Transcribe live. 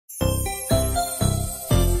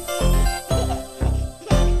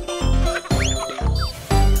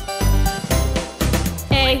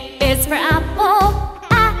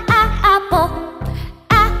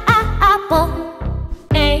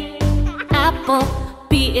apple.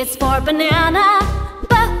 B is for banana.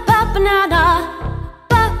 Banana.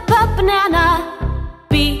 Banana.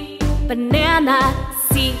 B, banana.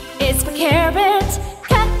 C is for carrot.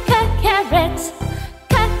 Carrot.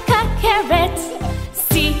 Carrot.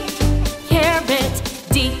 C, carrot.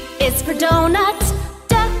 D is for donut.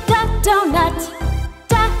 Donut.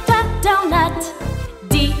 Donut.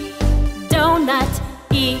 D, donut.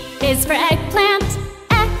 E is for eggplant.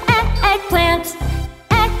 Eggplant.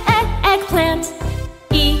 Eggplant.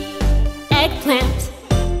 E, eggplant.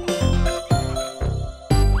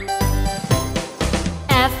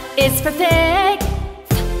 F is for fig.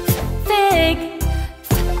 Fig.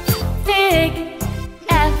 Fig.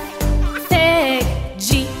 F, fig.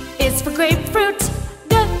 G is for grapefruit.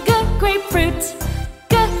 Grapefruit.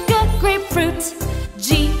 Grapefruit. G,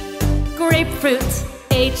 grapefruit.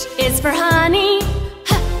 H is for honey.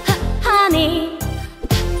 Honey.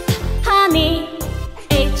 Honey.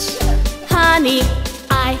 H, honey.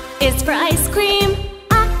 I is for ice cream.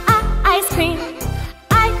 Ice cream.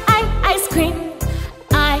 Ice cream.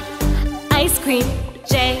 Ice cream.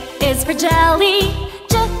 J is for jelly.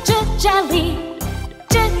 Jelly.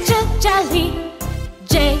 Jelly.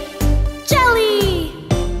 J, jelly.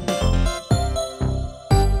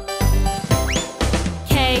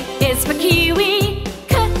 K is for kiwi.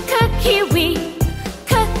 Kiwi.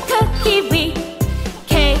 Kiwi.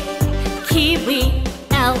 K, kiwi.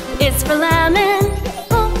 L is for lemon.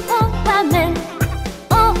 Lemon.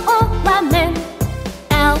 Lemon.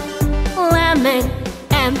 L, lemon.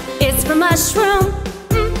 M is for mushroom.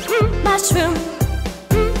 Mushroom.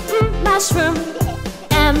 Mushroom.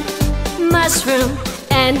 M, mushroom.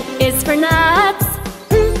 N is for nuts.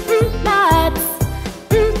 Nuts.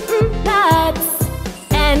 Nuts.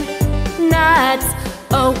 N, nuts.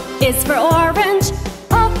 O is for orange.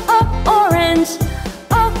 Orange.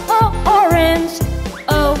 Orange.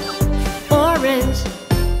 O, orange.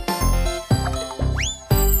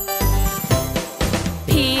 P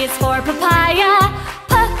is for papaya.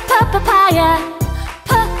 Papaya.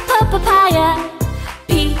 Papaya. P,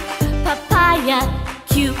 papaya.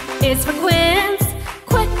 Q is for quince.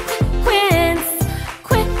 Quince.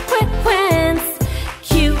 Quince.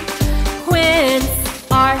 Q, quince.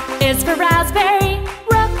 R is for raspberry.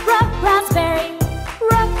 Raspberry.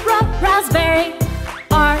 Raspberry.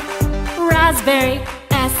 R, raspberry.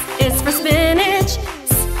 S is for spinach.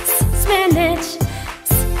 Spinach.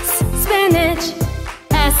 Spinach.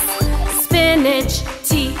 S, spinach.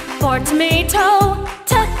 T for tomato.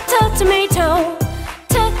 Tomato.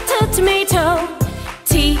 Tomato.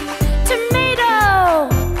 T, tomato.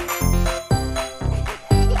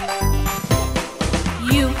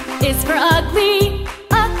 U is for ugly.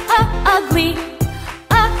 Ugly.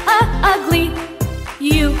 Ugly.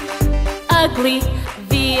 U, ugly.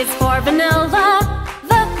 V is for vanilla.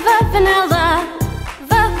 Vanilla.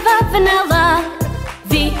 Vanilla.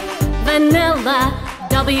 V, vanilla.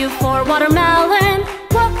 W for watermelon.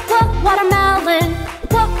 Watermelon.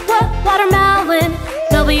 Watermelon.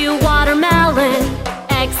 W, watermelon.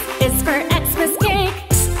 X is for Xmas cake.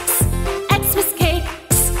 Xmas cake.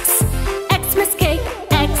 Xmas cake.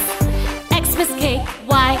 Xmas cake.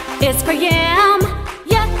 Y is for yam.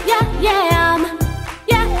 Yam. Yam.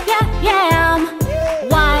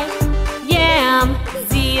 Y, yam.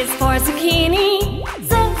 Z is for zucchini.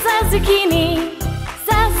 Zucchini.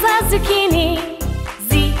 Zucchini.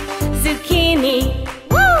 Z, zucchini.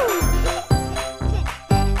 Woo!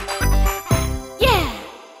 Yeah!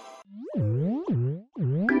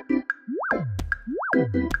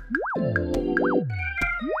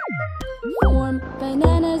 Form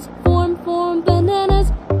bananas, form bananas,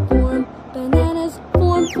 form bananas,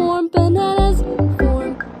 form bananas,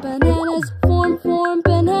 form bananas, form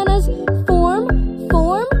bananas, form.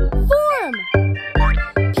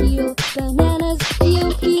 Peel bananas, peel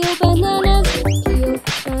bananas, peel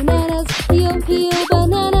bananas, peel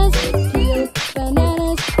bananas, peel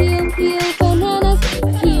bananas, peel bananas,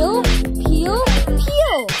 peel.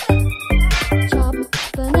 Chop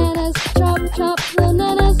bananas, chop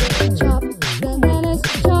bananas, chop bananas,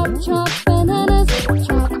 chop bananas, chop bananas,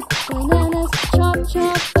 chop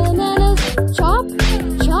bananas, chop.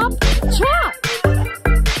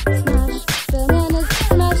 Smash bananas,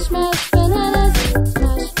 smash bananas,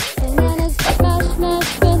 smash bananas, smash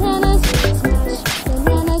bananas,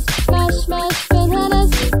 smash bananas,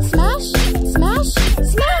 smash bananas,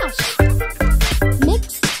 smash. Mix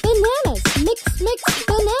bananas, mix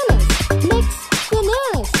bananas, mix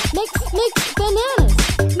bananas, mix bananas,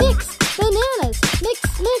 mix bananas,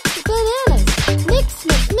 mix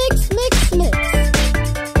bananas, mix.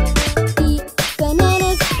 Eat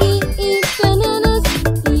bananas, eat bananas,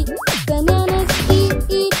 eat bananas,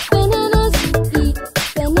 eat bananas,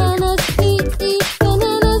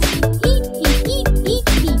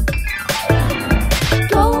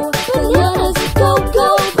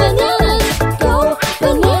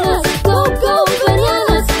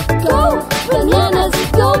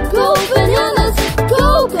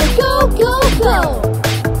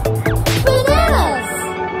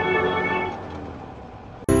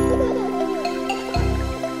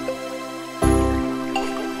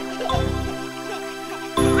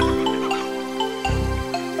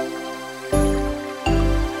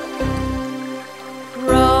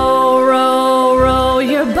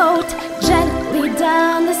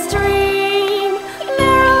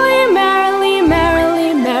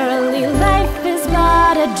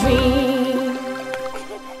 dream.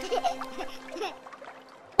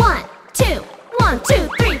 1, 2, 1, 2,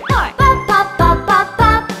 3, 4. Ba ba ba ba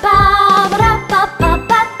ba ba ba ba ba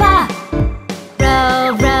ba ba. Row,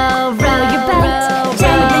 row, row your boat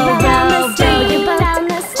gently down the stream.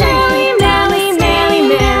 Merrily, merrily, merrily,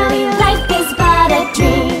 merrily, life is but a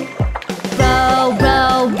dream. Row,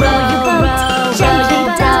 row, row your boat gently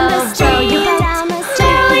down the stream.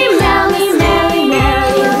 Merrily, merrily, merrily,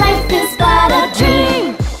 merrily, life is but a dream.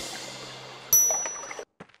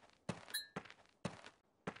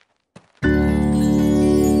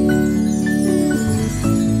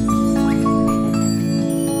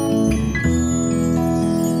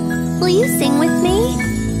 Will you sing with me?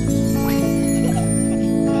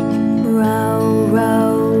 Row,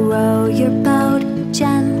 row, row your boat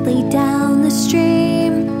gently down the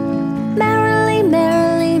stream. Merrily,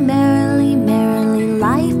 merrily, merrily, merrily,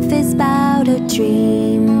 life is but a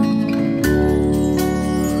dream.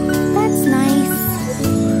 That's nice.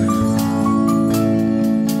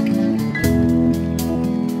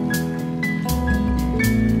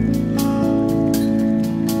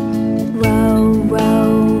 Row,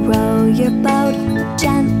 row, row your boat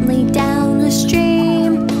gently down the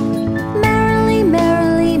stream. Merrily,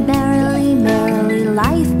 merrily, merrily, merrily,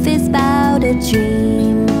 life is but a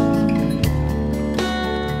dream.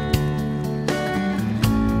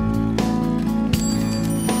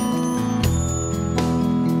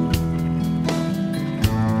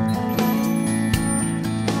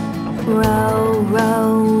 Row,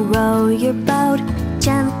 row, row your boat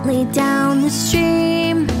gently down the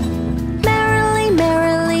stream. Merrily,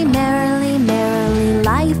 merrily, merrily, merrily,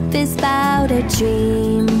 life is but a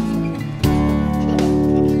dream.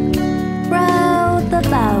 Row the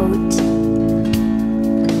boat.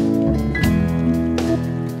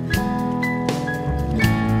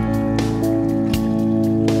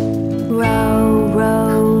 Row,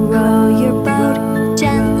 row, row your boat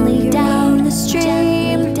gently down the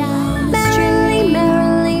stream. Merrily,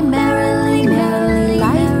 merrily, merrily, merrily,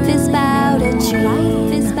 life is but a dream.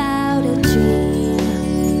 Life is but a dream.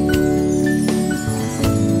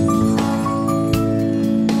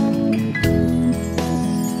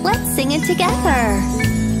 Let's sing it together.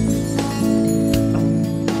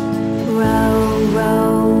 Row,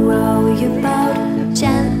 row, row your boat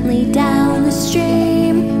gently down the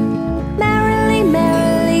stream. Merrily,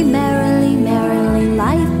 merrily, merrily, merrily,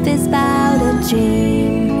 life is but a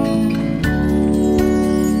dream.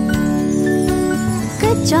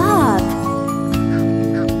 Good job!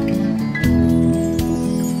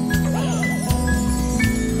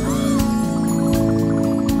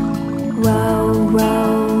 Row,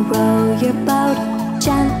 row, row your boat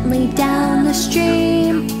gently down the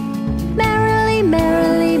stream. Merrily,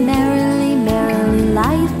 merrily, merrily, merrily,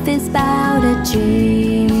 life is but a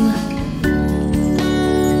dream.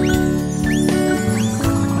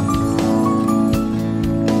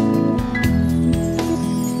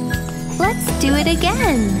 Let's do it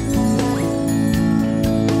again.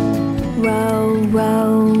 Row,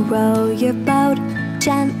 row, row your boat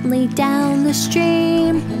gently down the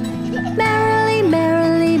stream. Merrily,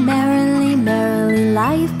 merrily, merrily, merrily,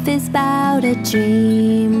 life is but a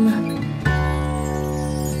dream.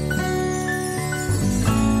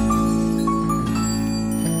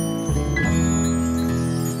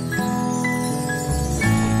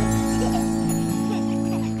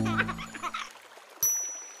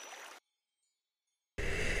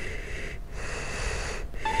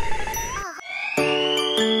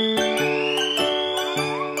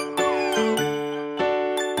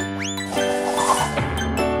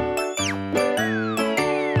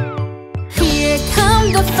 Here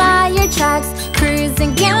come the fire trucks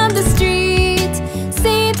cruising down the street.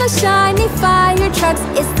 See the shiny fire trucks,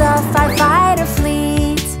 it's the firefighter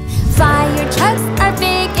fleet. Fire trucks are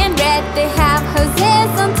big and red, they have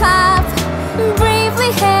hoses on top.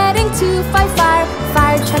 Bravely heading to fight fire,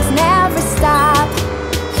 fire trucks never stop.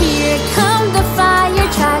 Here come the fire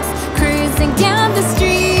trucks cruising down the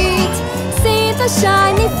street. See the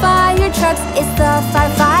shiny fire trucks, it's the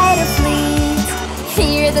firefighter fleet.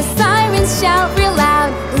 Hear the sirens shout real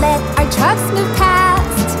loud, let our trucks move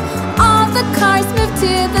past. All the cars move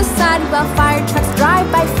to the side while fire trucks drive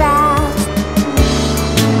by fast.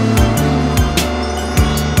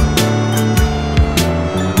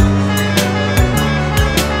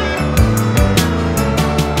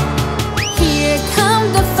 Here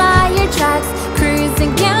come the fire trucks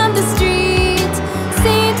cruising down the street.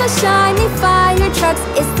 See the shiny fire trucks,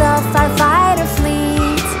 it's the firefighter fleet.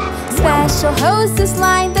 Special hoses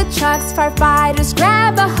line the trucks, firefighters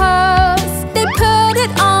grab a hose. They put it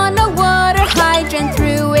on a water hydrant,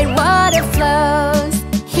 through it water flows.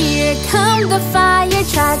 Here Here come the fire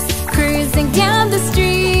trucks cruising down the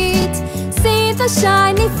street. See the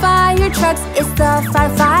shiny fire trucks, it's the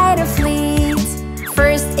firefighter fleet.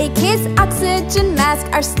 First aid kits, oxygen masks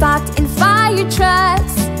are stocked in fire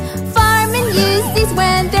trucks. Firemen use these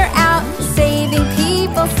when they're out saving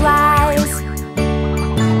people's lives.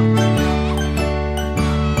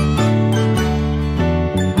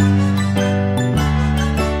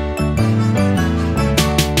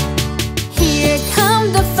 Here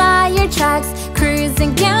come the fire trucks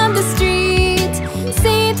cruising down the street.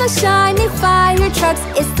 See the shiny fire trucks,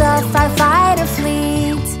 it's the firefighter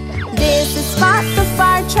fleet. This is Spot, the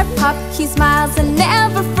fire truck pup. He smiles and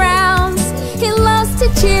never frowns. He loves to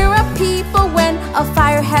cheer up people when a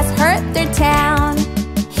fire has hurt their town.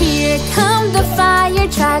 Here come the fire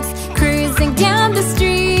trucks cruising down the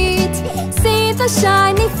street. See the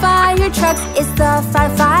shiny fire trucks, it's the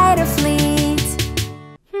firefighter fleet.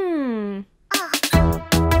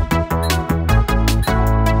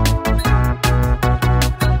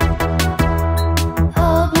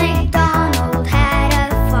 Old MacDonald had a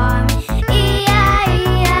farm,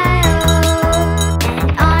 E-I-E-I-O. And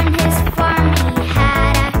on his farm he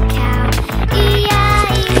had a cow,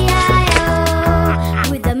 E-I-E-I-O.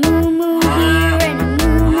 With a moo-moo here and a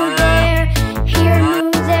moo-moo there. Here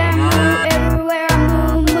moo, there moo, everywhere a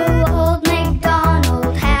moo-moo. Old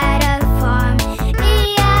MacDonald had a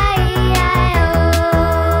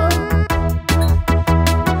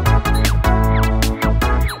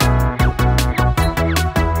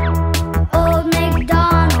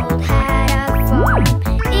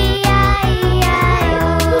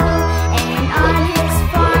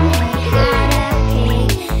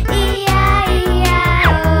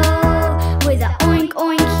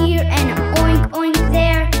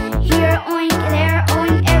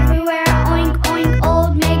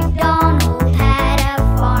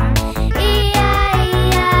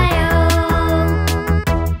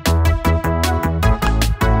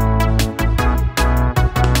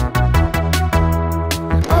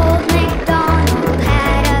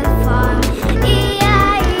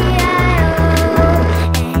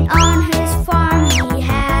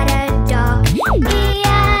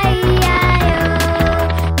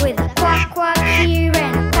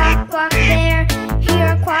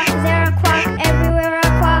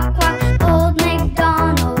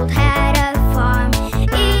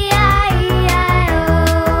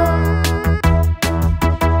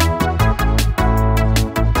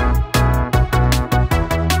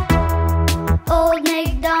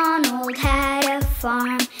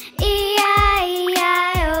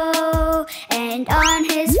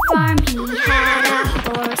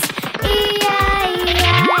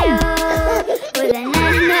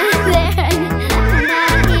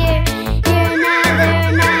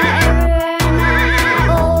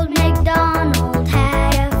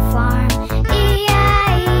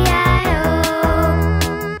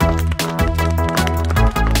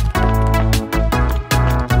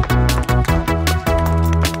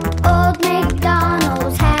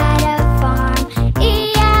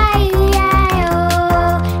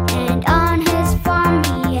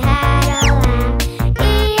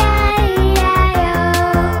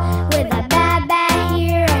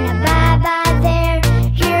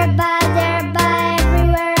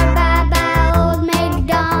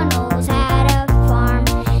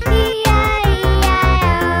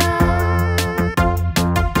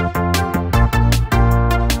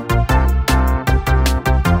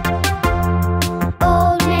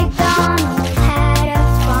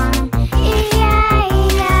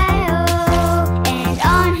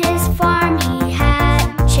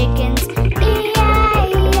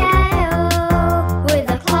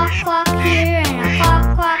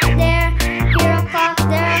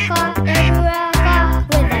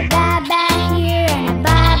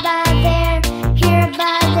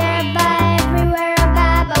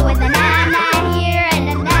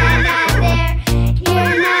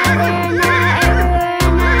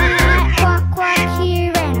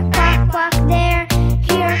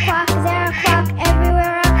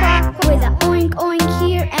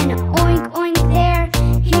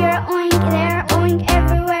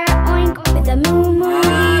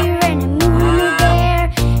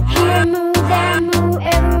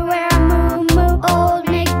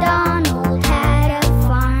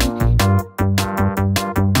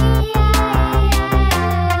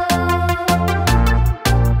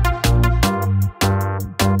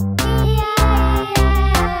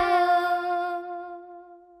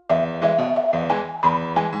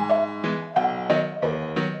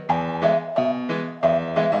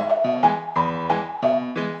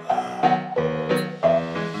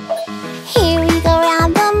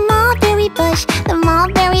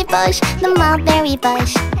the mulberry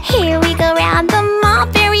bush. Here we go round the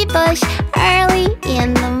mulberry bush early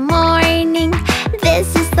in the morning.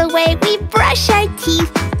 This is the way we brush our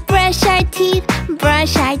teeth, brush our teeth,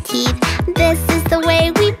 brush our teeth. This is the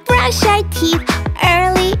way we brush our teeth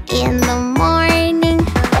early in the morning.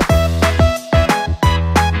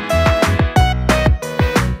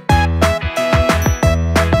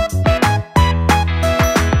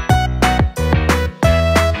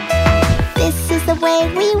 This is the way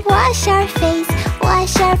we wash our face,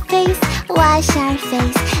 wash our face, wash our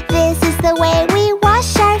face. This is the way we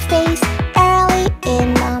wash our face early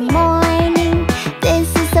in the morning. This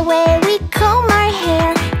is the way we comb our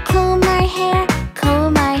hair, comb our hair,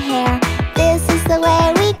 comb our hair. This is the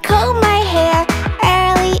way we comb our hair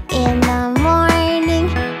early in the morning.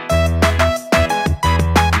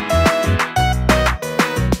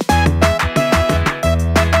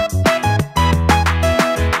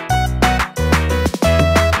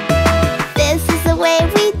 This is the way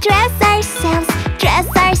we dress ourselves, dress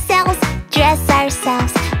ourselves, dress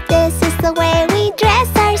ourselves. This is the way we dress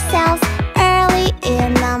ourselves early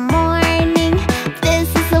in the morning. This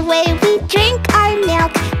is the way we drink our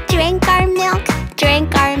milk, drink our milk,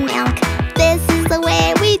 drink our milk. This is the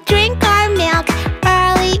way we drink our milk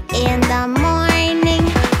early in the morning.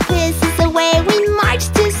 This is the way we march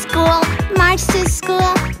to school, march to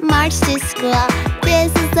school, march to school.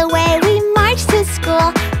 This is the way we march to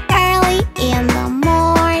school early in the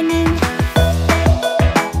morning.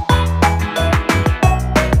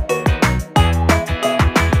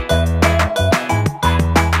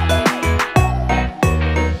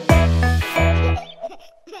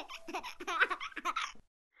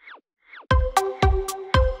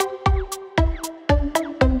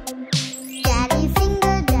 Daddy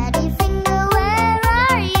finger, where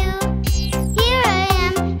are you? Here I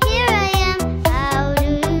am, how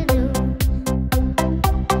do you do?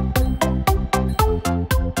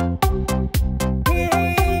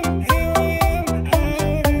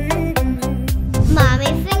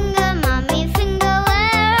 Mommy finger,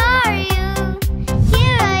 where are you?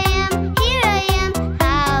 Here I am,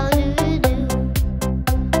 how do you do?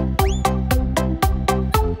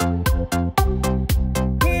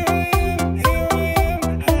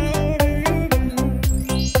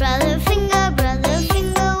 Brother finger, where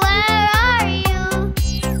are you?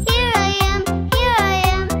 Here I am,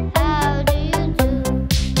 how do you do?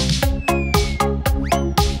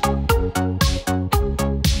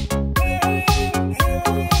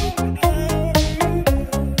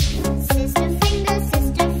 Sister finger,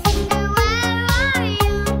 where are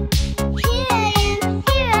you? Here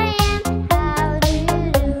I am, how do you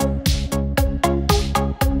do?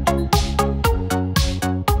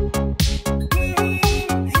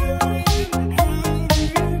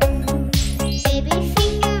 Baby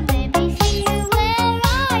finger, where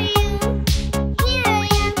are you? Here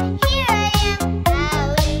I am,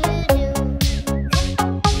 how do you do?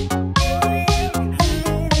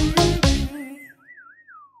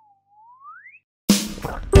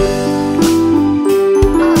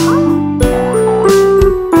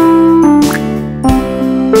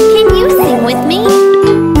 Can you sing with me?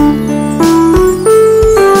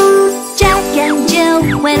 Jack and Jill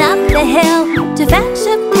went up the hill to fetch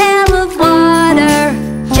a pail of water.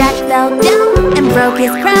 Jack fell down and broke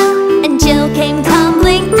his crown, and Jill came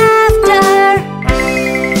tumbling after.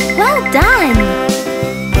 Well done!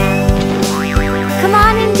 Come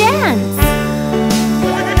on and dance!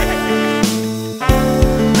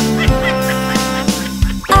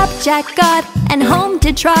 Up Jack got and home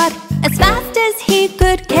to trot as fast as he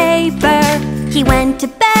could caper. He went to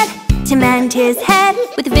bed to mend his head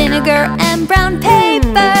with vinegar and brown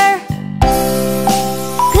paper.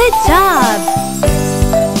 Good job!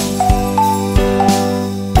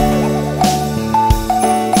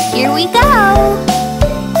 Here we go!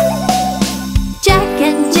 Jack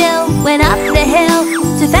and Jill went up the hill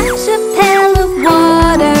to fetch a pail of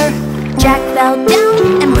water. Jack fell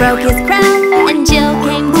down and broke his crown, and Jill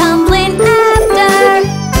came tumbling after.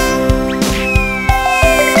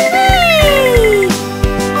 Whee!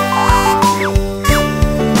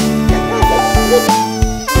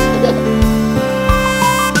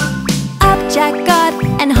 Up Jack got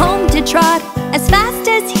and home to trot as fast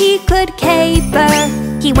as he could caper.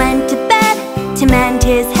 He went to bed to mend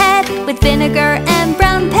his head with vinegar and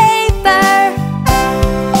brown paper.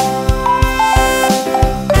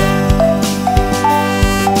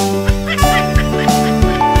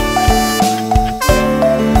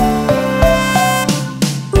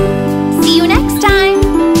 See you next time.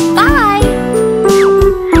 Bye!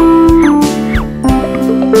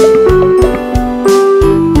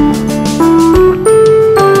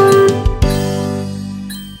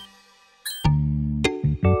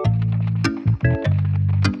 It's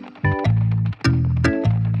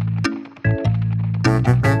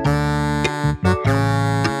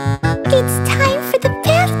time for the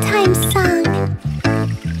bath time song.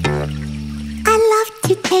 I love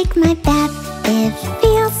to take my bath. It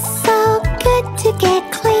feels so good to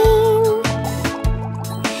get clean.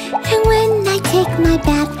 And when I take my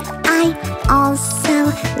bath, I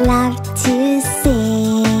also love to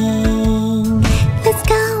sing. Let's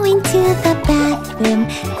go into the bathroom.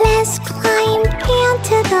 Let's climb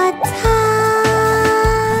into the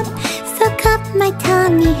tub. Soak up my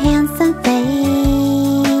tummy, hands and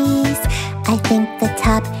face. I think the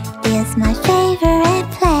tub is my favorite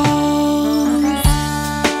place.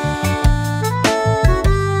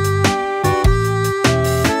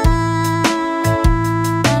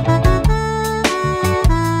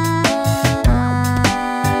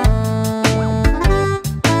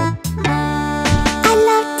 I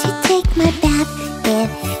love to take my bath. It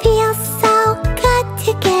feels so good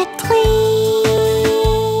to get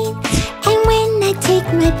clean. And when I take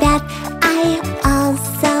my bath, I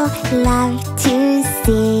also love to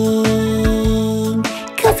sing.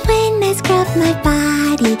 'Cause when I scrub my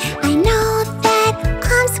body, I know that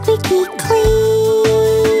I'm squeaky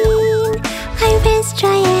clean. I rinse,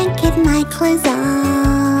 dry, and get my clothes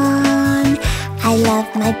on. I love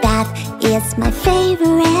my bath, it's my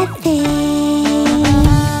favorite thing.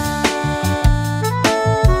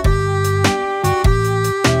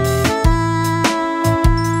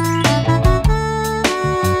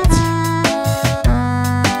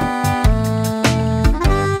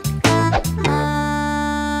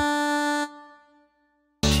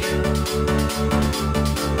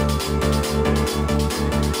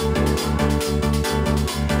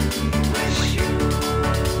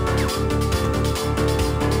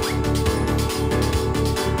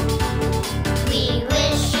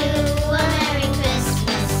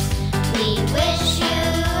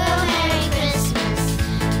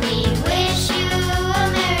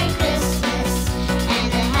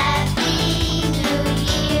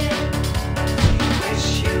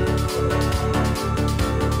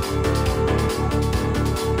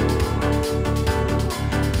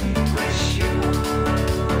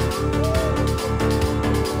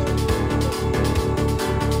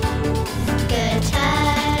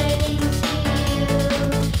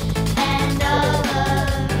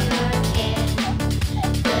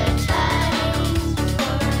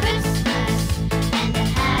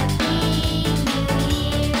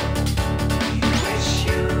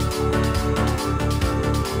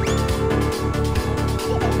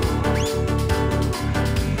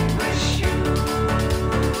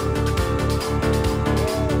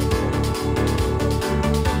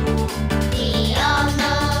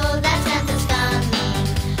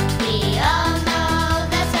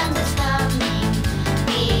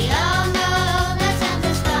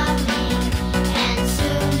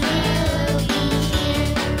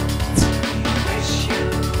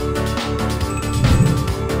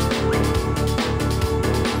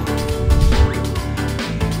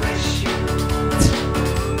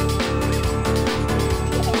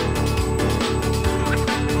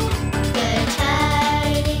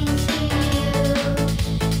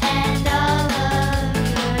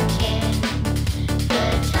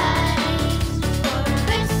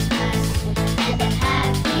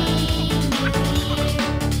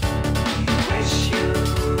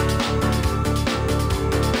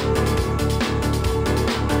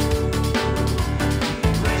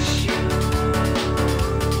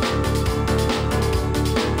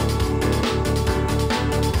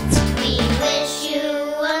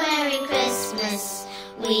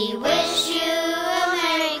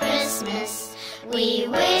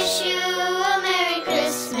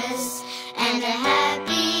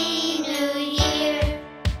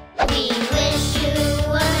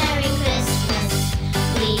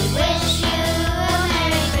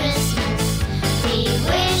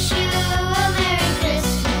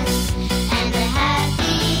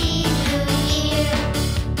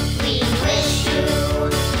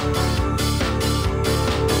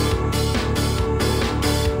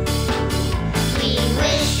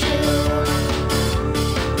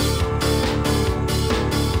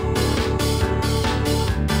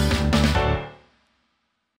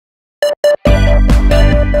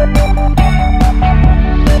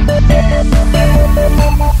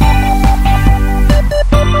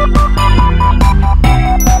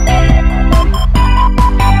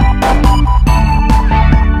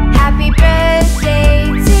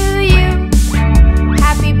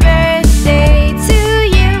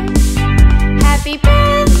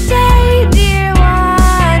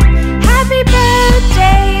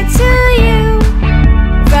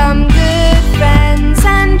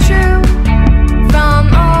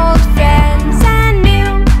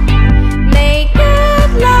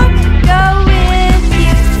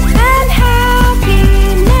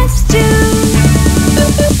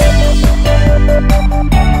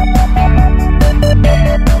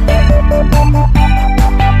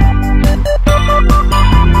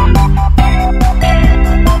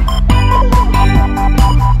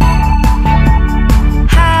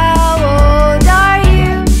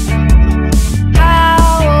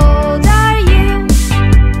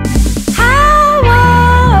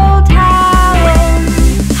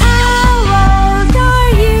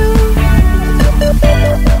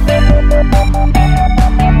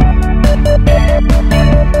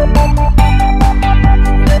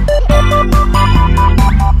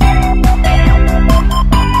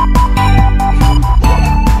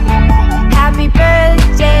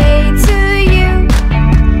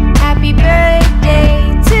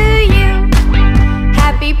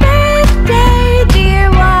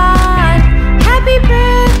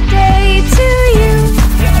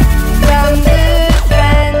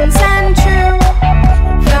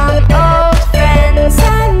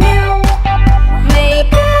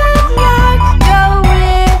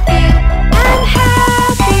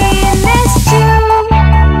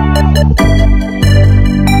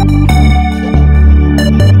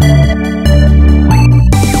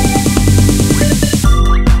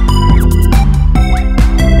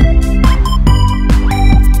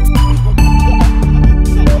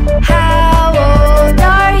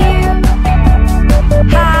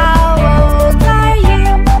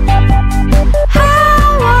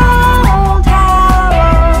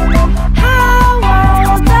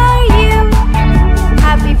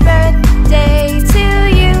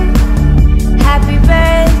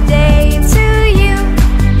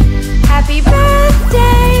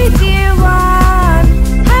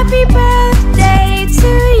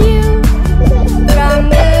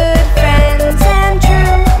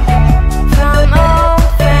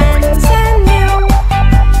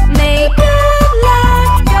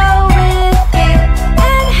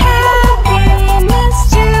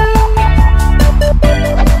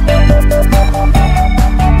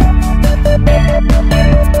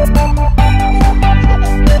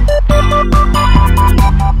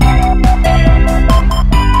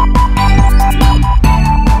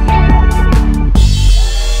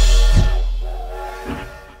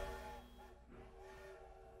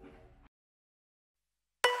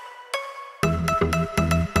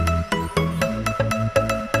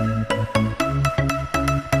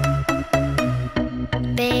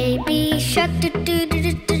 Baby shark do do do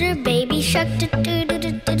do do do. Baby shark do do do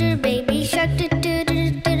do do do. Baby shark do do do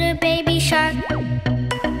do do do. Baby shark.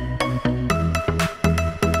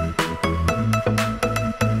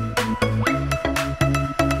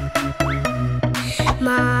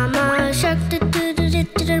 Mama shark do do do do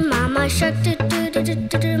do do. Mama shark do do do do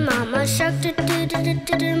do do. Mama shark do do do do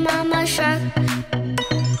do do. Mama shark.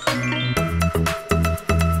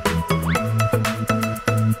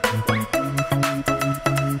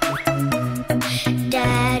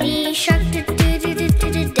 Daddy shark do do do do do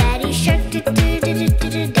do. Daddy shark do do do do do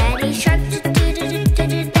do. Daddy shark do do do do do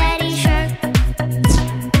do. Daddy shark.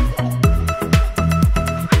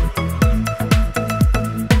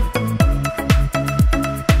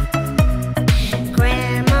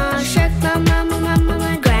 Grandma shark, mama, mama,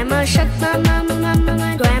 mama. Grandma shark, mama, mama,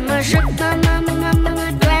 mama. Grandma shark, mama, mama, mama.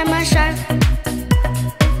 Grandma shark.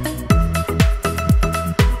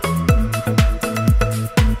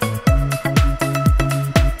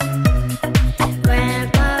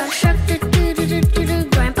 Grandpa shark do do do do do do.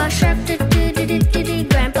 Grandpa shark do do do do do do.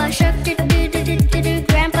 Grandpa shark do do do do do do.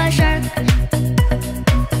 Grandpa shark.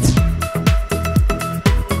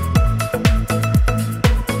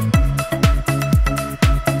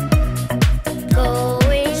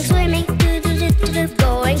 Going swimming do do do do do.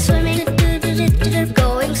 Going swimming do do do do do.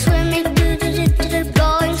 Going swimming do do do do do.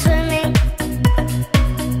 Going swimming.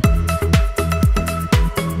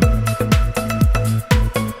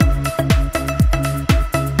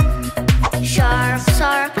 Sharks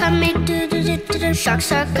are coming do do do do do.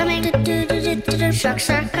 Sharks are coming do do do do do. Sharks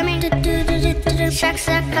are coming do do do do do. Sharks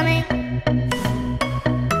are coming.